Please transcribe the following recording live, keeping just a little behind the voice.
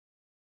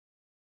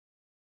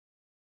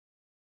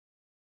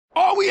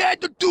All we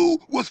had to do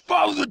was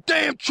follow the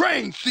damn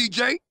train,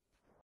 CJ.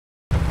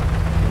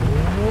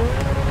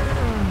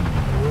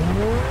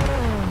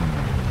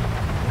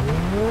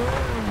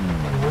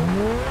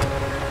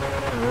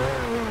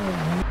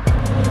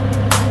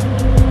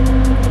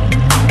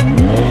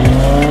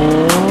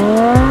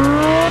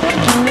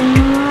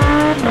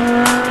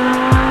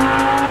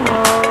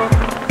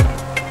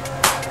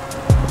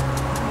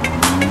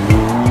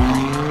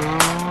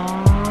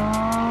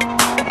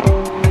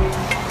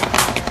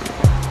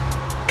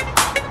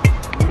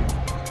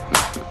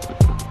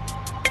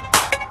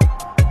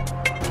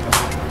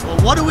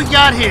 What do we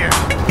got here?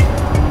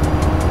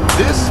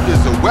 This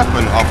is a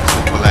weapon,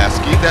 Officer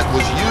Pulaski, that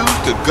was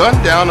used to gun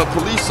down a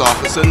police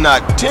officer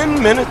not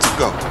 10 minutes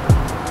ago.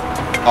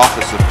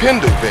 Officer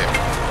Pendelbury,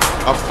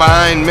 a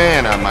fine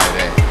man, I might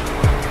add.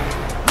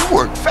 You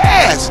work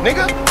fast,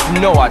 nigga.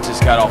 You know I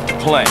just got off the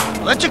plane.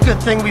 Well, that's a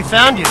good thing we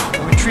found you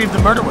and retrieved the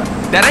murder weapon.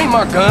 That ain't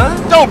my gun.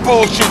 Don't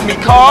bullshit me,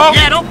 Carl.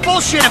 Yeah, don't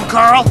bullshit him,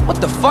 Carl.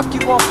 What the fuck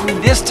you want from me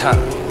this time?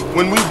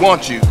 When we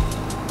want you,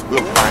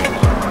 we'll find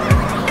you.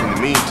 In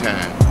the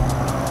meantime,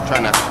 try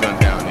not to gun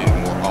down any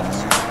more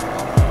officers.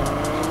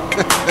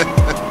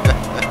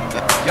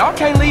 Y'all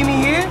can't leave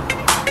me here.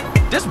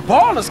 This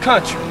baller's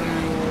country.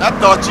 I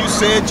thought you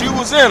said you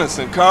was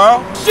innocent,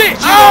 Carl. Shit!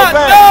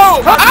 No!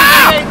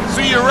 Ah!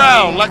 See you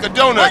around like a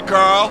donut,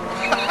 Carl.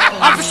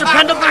 Officer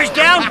Pendlebury's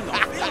down.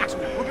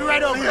 We'll be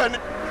right over.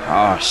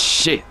 Oh,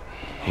 shit.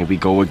 Here we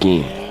go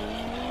again.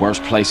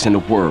 Worst place in the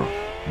world.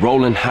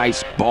 Rolling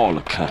Heights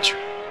baller country.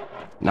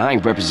 Now, I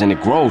ain't represented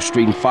Grove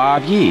Street in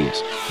 5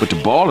 years, but the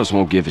ballers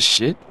won't give a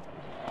shit.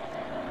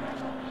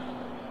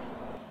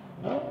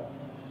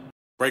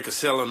 Break a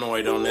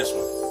solenoid on this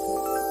one.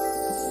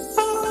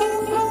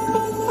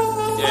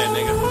 Yeah,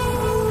 nigga.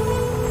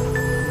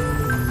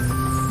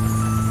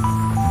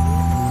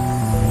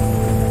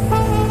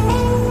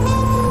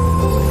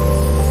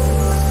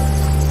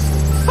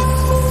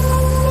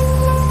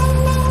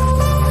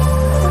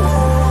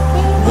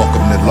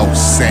 Welcome to Los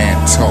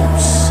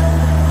Santos.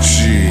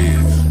 Yeah.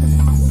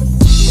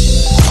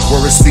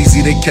 Where it's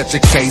easy to catch a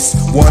case.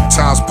 1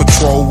 times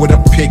patrol with a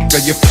pic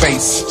of your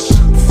face.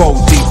 4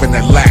 deep in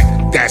the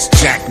lack, that's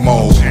Jack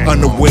mode.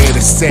 Unaware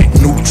to set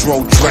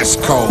neutral dress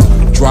code.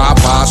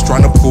 Drive-bys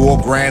trying to pull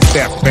grand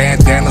theft.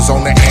 Bandanas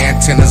on the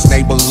antennas,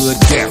 neighborhood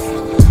death.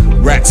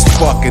 Rats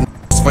fucking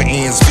for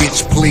ends,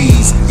 bitch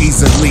please.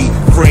 Easily,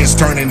 friends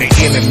turning to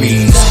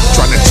enemies.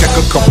 Trying to check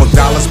a couple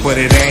dollars, but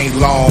it ain't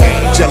long.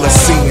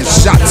 Jealousy and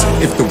shots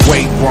if the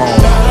weight wrong.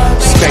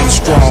 Stay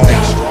strong,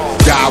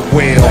 die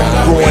well.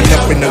 Growing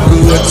up in the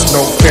hoods,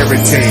 no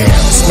fairy tale.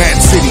 Smack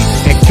City,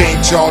 and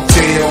can't y'all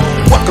tell?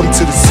 Welcome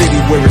to the city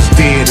where it's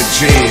dead or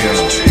jail.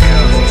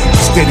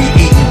 Steady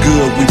eating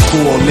good, we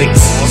pour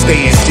licks.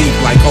 Staying deep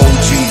like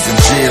OGs and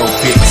jail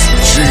pits.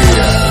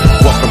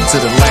 Yeah, welcome to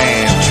the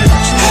land.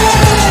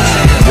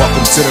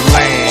 Welcome to the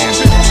land.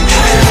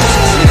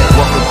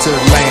 Welcome to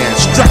the land.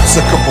 Straps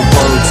a couple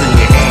words in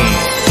your hand.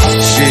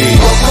 Yeah.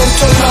 Welcome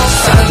to Los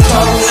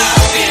Santos.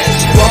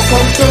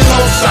 Welcome to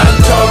Los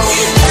Santos.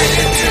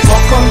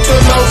 Welcome to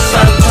Los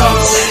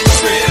Santos.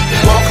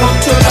 Welcome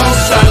to Los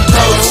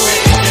Santos.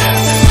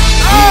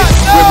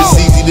 Where it's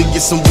easy to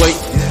get some weight.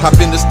 Hop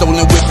in the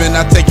stolen whip and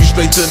I take you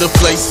straight to the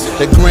place.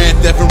 That grand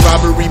theft and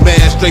robbery man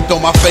straight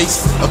on my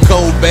face. A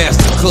cold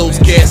bastard,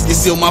 closed casket,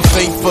 seal my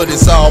fate for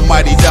this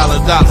almighty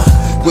dollar.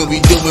 When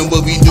we doing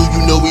what we do,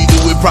 you know we do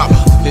it proper.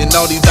 And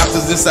all these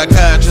doctors and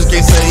psychiatrists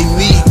can't save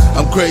me.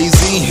 I'm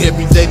crazy,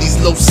 every day these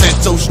Los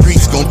Santos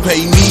streets gon'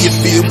 pay me. It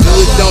feel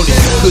good, don't it?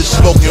 Good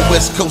smoking,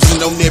 West Coastin'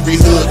 on every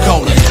hood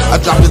corner.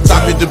 I drop the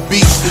top at the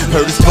beach.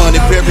 Heard it's fun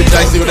in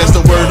paradise, yo, that's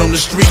the word on the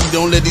street.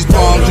 Don't let these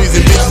palm trees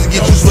and bitches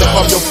get you swept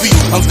off your feet.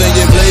 I'm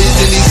staying blazed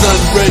in these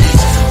sun rays.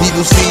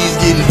 Evil seeds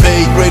getting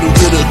paid, cradle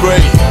to the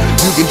grave.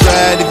 You can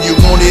try it if you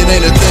want it,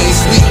 ain't a thing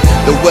sweet.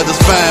 The weather's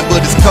fine,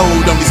 but it's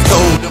cold on these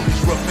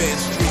rough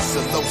ass streets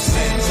of Los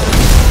Santos.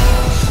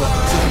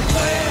 Welcome to the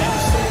land.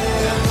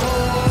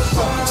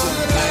 Welcome to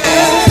the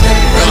land.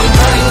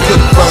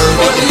 Good bird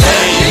in the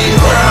lane.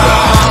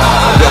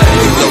 Welcome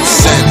to Los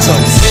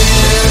Santos.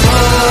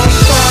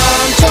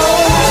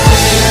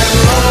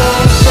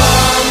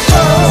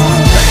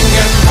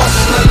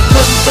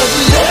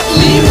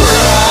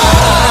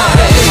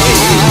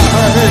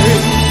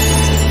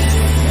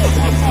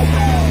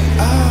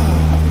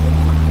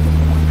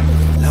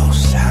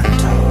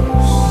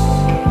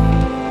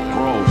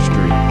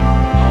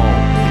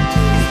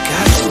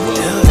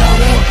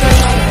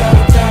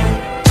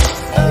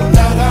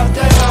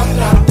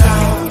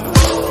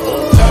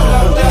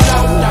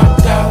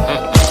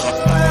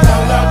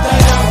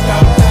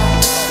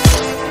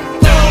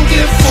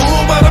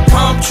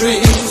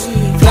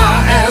 Fly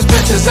ass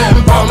bitches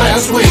and bomb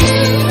ass weed.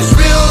 It's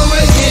real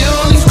over here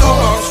on these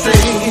cold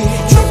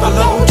streets. Triple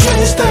OJ,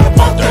 stay up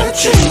on that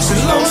cheese.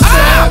 Low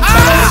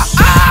Santos.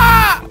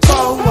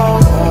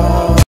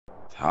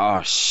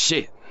 Oh,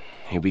 shit.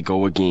 Here we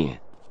go again.